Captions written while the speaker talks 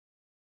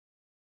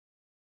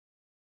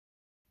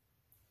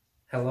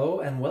Hello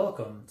and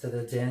welcome to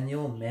the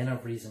Daniel Man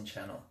of Reason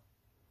channel.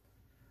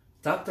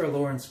 Dr.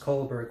 Lawrence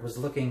Kohlberg was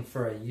looking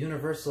for a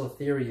universal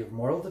theory of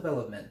moral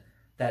development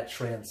that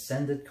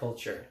transcended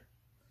culture.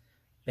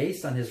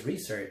 Based on his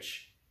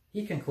research,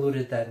 he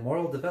concluded that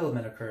moral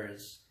development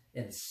occurs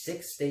in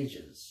 6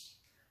 stages,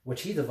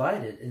 which he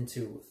divided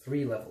into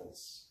 3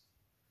 levels.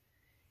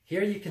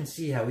 Here you can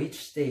see how each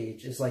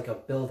stage is like a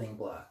building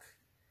block,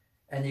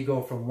 and you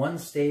go from one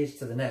stage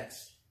to the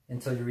next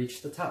until you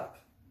reach the top.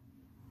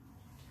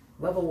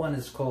 Level 1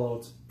 is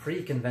called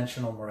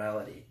pre-conventional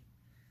morality.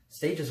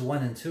 Stages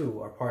 1 and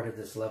 2 are part of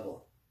this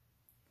level.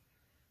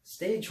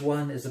 Stage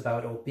 1 is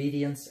about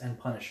obedience and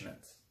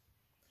punishment.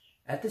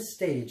 At this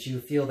stage,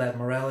 you feel that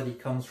morality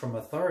comes from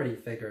authority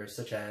figures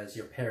such as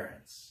your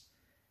parents,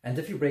 and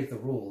if you break the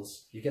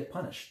rules, you get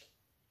punished.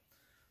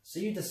 So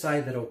you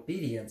decide that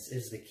obedience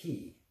is the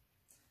key,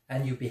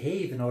 and you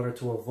behave in order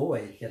to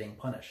avoid getting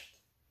punished.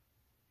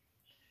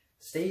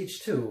 Stage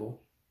 2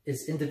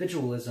 is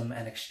individualism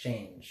and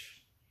exchange.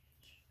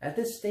 At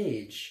this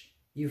stage,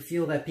 you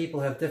feel that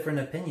people have different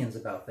opinions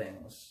about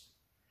things.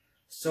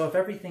 So if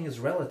everything is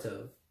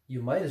relative,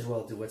 you might as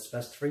well do what's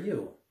best for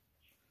you.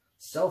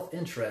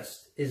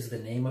 Self-interest is the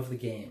name of the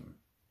game.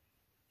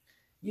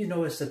 You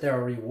notice that there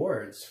are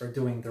rewards for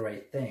doing the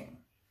right thing,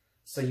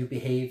 so you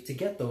behave to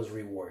get those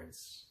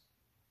rewards.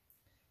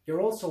 You're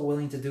also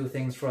willing to do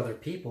things for other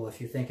people if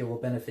you think it will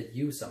benefit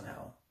you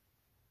somehow.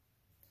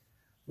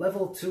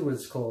 Level 2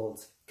 is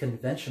called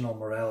conventional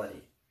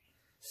morality.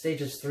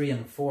 Stages 3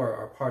 and 4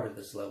 are part of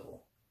this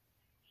level.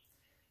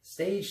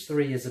 Stage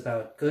 3 is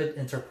about good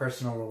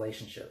interpersonal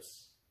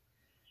relationships.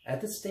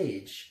 At this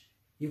stage,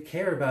 you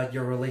care about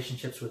your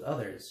relationships with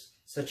others,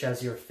 such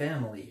as your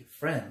family,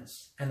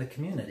 friends, and the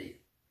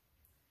community.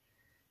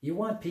 You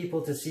want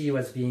people to see you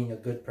as being a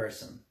good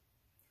person.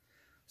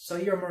 So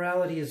your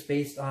morality is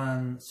based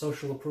on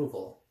social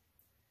approval.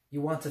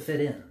 You want to fit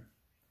in.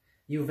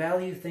 You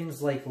value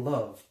things like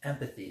love,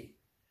 empathy,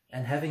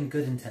 and having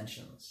good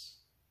intentions.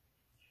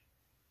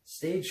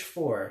 Stage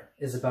 4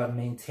 is about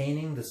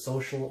maintaining the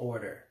social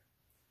order.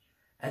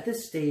 At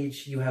this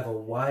stage, you have a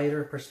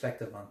wider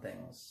perspective on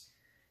things.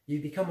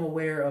 You become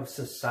aware of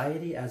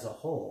society as a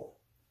whole.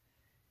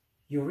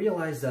 You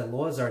realize that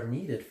laws are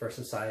needed for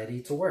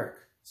society to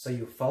work, so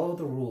you follow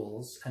the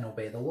rules and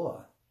obey the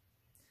law.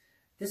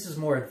 This is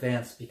more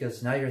advanced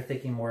because now you're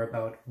thinking more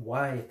about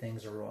why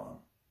things are wrong.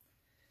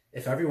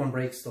 If everyone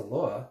breaks the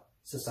law,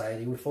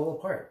 society would fall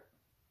apart.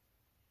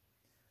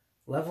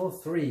 Level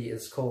 3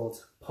 is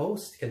called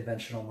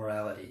post-conventional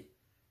morality.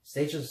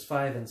 Stages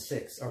 5 and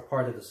 6 are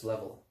part of this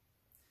level.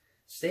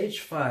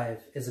 Stage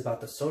 5 is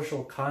about the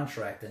social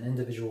contract and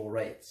individual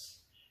rights.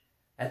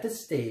 At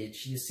this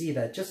stage, you see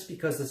that just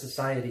because the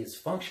society is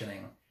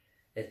functioning,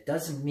 it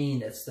doesn't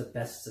mean it's the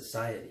best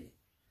society.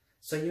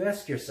 So you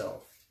ask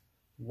yourself,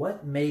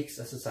 what makes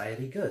a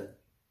society good?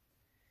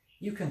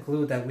 You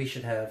conclude that we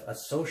should have a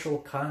social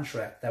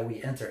contract that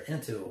we enter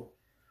into,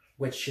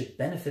 which should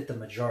benefit the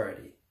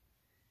majority.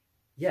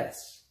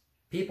 Yes,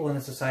 people in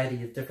a society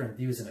have different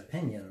views and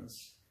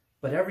opinions,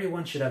 but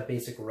everyone should have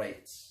basic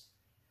rights.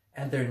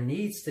 And there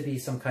needs to be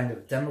some kind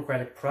of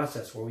democratic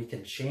process where we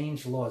can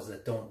change laws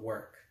that don't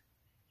work.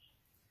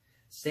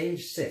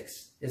 Stage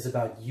 6 is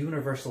about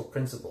universal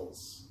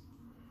principles.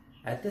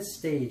 At this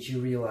stage, you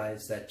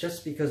realize that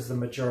just because the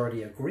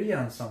majority agree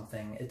on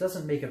something, it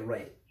doesn't make it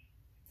right.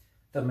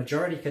 The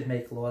majority could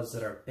make laws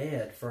that are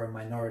bad for a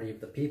minority of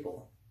the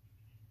people.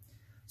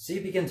 So you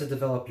begin to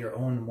develop your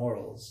own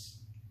morals.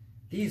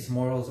 These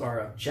morals are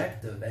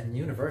objective and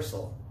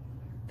universal.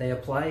 They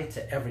apply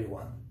to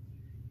everyone.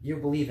 You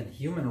believe in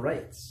human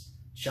rights,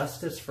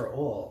 justice for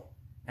all,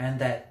 and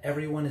that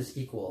everyone is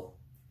equal.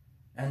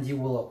 And you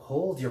will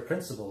uphold your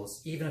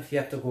principles even if you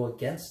have to go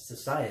against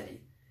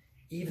society.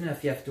 Even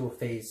if you have to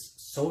face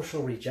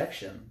social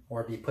rejection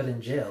or be put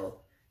in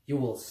jail, you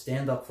will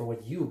stand up for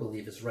what you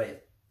believe is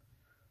right.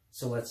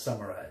 So let's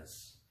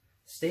summarize.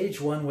 Stage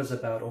 1 was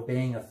about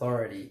obeying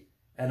authority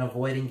and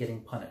avoiding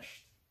getting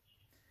punished.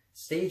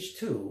 Stage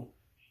 2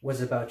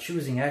 was about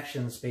choosing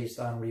actions based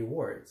on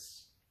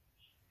rewards.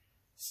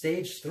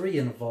 Stage 3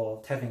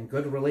 involved having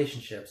good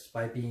relationships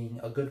by being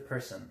a good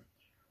person,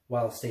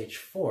 while Stage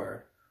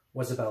 4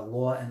 was about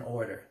law and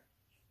order.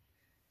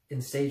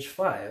 In Stage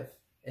 5,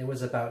 it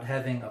was about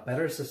having a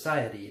better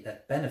society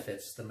that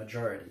benefits the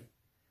majority.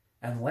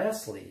 And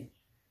lastly,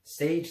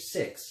 Stage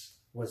 6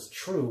 was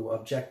true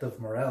objective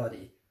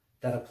morality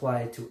that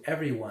applied to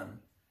everyone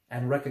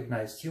and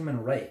recognized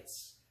human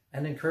rights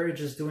and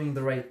encourages doing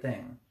the right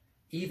thing,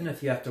 even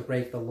if you have to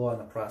break the law in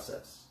the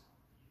process.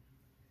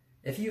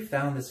 If you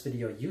found this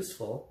video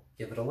useful,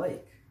 give it a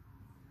like.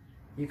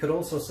 You could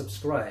also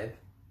subscribe,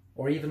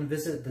 or even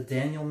visit the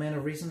Daniel Man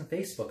of Reason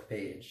Facebook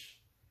page.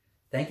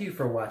 Thank you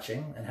for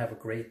watching, and have a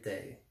great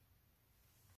day.